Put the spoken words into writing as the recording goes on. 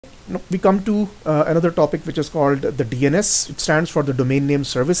Now we come to another topic which is called the DNS. It stands for the domain name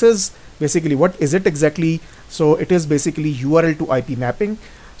services. Basically, what is it exactly? So it is basically URL to IP mapping.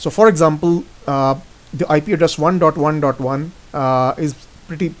 So for example, the IP address 1.1.1 is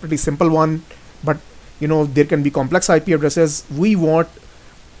pretty simple one, but there can be complex IP addresses. We want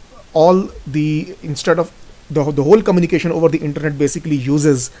all the instead of the whole communication over the internet basically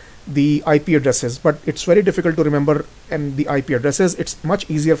uses the IP addresses, but it's very difficult to remember and the IP addresses. It's much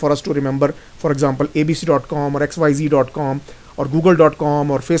easier for us to remember, for example, abc.com or xyz.com or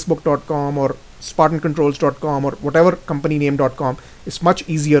google.com or facebook.com or spartancontrols.com or whatever company name.com. It's much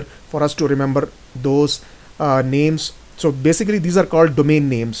easier for us to remember those names. So basically these are called domain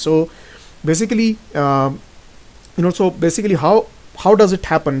names. So basically how does it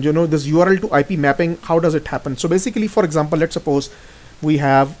happen? This URL to IP mapping, how does it happen? So basically, for example, let's suppose we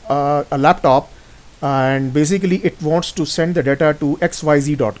have a laptop and basically it wants to send the data to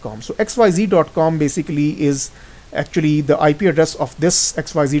xyz.com. So xyz.com basically is actually the IP address of this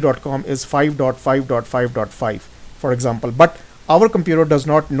xyz.com is 5.5.5.5, for example, but our computer does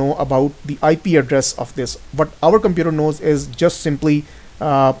not know about the IP address of this. What our computer knows is just simply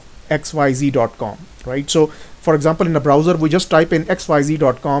xyz.com, right? So for example, in a browser, we just type in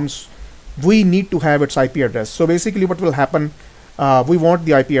xyz.com. We need to have its IP address. So basically what will happen, we want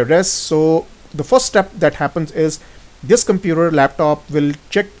the IP address. So the first step that happens is this computer laptop will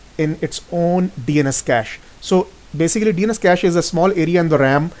check in its own DNS cache. So basically DNS cache is a small area in the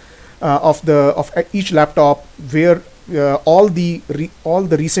RAM of each laptop where all the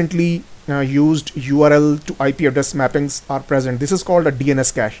recently used URL to IP address mappings are present. This is called a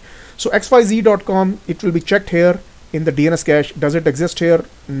DNS cache. So xyz.com, it will be checked here in the DNS cache. Does it exist here?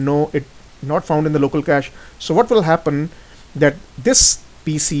 No, it not found in the local cache. So what will happen that this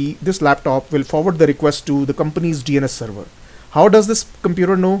PC, this laptop will forward the request to the company's DNS server. How does this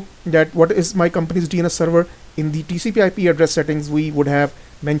computer know that what is my company's DNS server? In the TCP IP address settings, we would have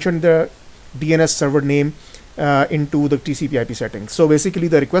mentioned the DNS server name into the TCP IP settings. So basically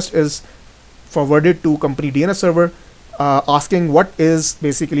the request is forwarded to company DNS server asking what is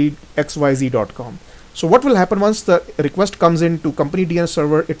basically xyz.com. So what will happen once the request comes into company DNS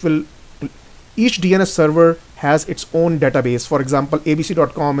server, each DNS server has its own database. For example,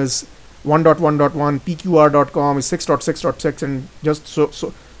 abc.com is 1.1.1, pqr.com is 6.6.6, and just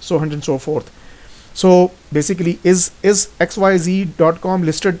so on and so forth. So basically, is xyz.com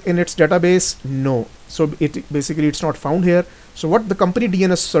listed in its database? No. So it's not found here. So what the company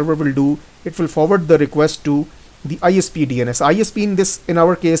DNS server will do, it will forward the request to the ISP DNS. ISP in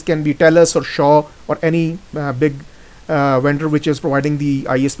our case can be TELUS or Shaw or any big vendor which is providing the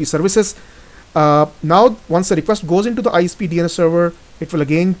ISP services. Now once the request goes into the ISP DNS server, the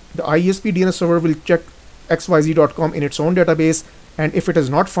ISP DNS server will check xyz.com in its own database, and if it is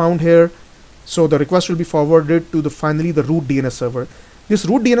not found here, so the request will be forwarded to finally the root DNS server. These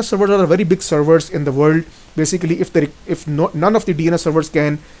root DNS servers are very big servers in the world. Basically, none of the DNS servers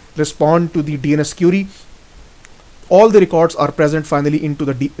can respond to the DNS query, all the records are present finally into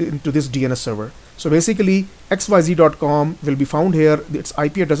this DNS server. So basically xyz.com will be found here. Its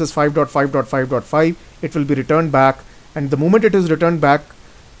IP address is 5.5.5.5. It will be returned back, and the moment it is returned back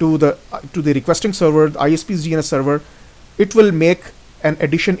to the requesting server, the ISP's DNS server, it will make an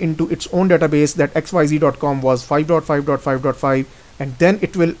addition into its own database that xyz.com was 5.5.5.5, and then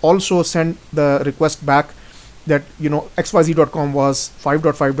it will also send the request back that xyz.com was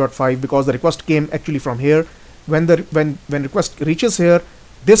 5.5.5 because the request came actually from here. When request reaches here,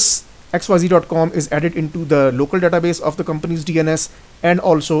 this xyz.com is added into the local database of the company's DNS, and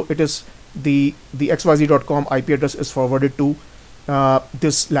also it is the xyz.com IP address is forwarded to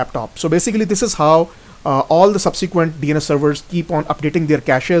this laptop. So basically this is how all the subsequent DNS servers keep on updating their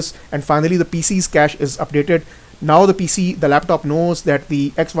caches, and finally the PC's cache is updated. Now the laptop knows that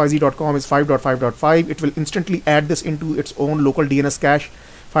the xyz.com is 5.5.5. It will instantly add this into its own local DNS cache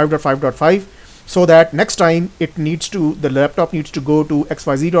 5.5.5. so that next time the laptop needs to go to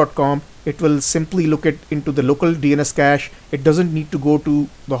xyz.com, it will simply look into the local DNS cache. It doesn't need to go to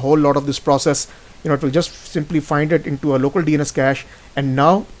the whole lot of this process. It will just simply find it into a local DNS cache. And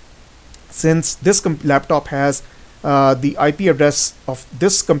now, since this laptop has the IP address of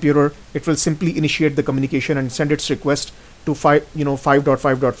this computer, it will simply initiate the communication and send its request to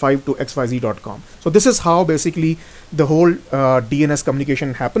 5.5.5 to xyz.com. So this is how basically the whole DNS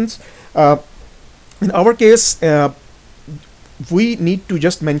communication happens. In our case, we need to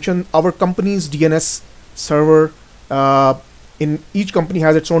just mention our company's DNS server. In each company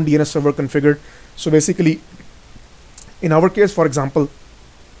has its own DNS server configured. So basically, in our case, for example,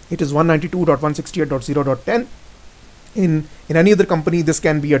 it is 192.168.0.10. In any other company, this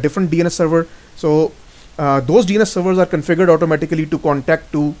can be a different DNS server. So those DNS servers are configured automatically to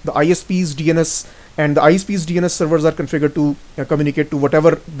contact to the ISP's DNS, and the ISP's DNS servers are configured to communicate to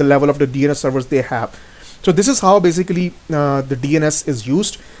whatever the level of the DNS servers they have. So this is how basically the DNS is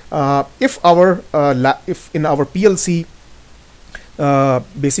used. If in our PLC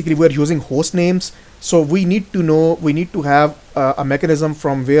basically we're using host names, so we need to have a mechanism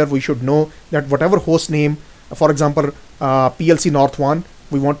from where we should know that whatever host name, for example, PLC North 1,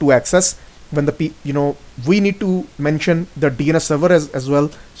 we want to access, when we need to mention the DNS server as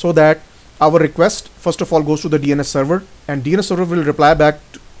well, so that our request first of all goes to the DNS server, and DNS server will reply back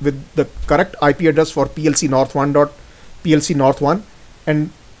with the correct IP address for PLC North 1,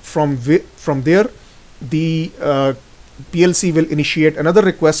 and from there the PLC will initiate another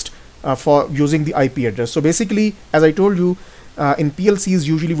request for using the IP address. So basically, as I told you, in PLCs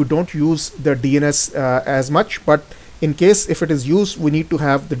usually we don't use the DNS as much, but in case if it is used, we need to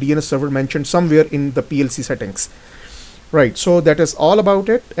have the DNS server mentioned somewhere in the PLC settings. Right, so that is all about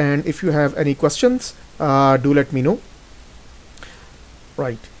it, and if you have any questions, do let me know.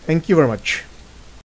 Right, thank you very much.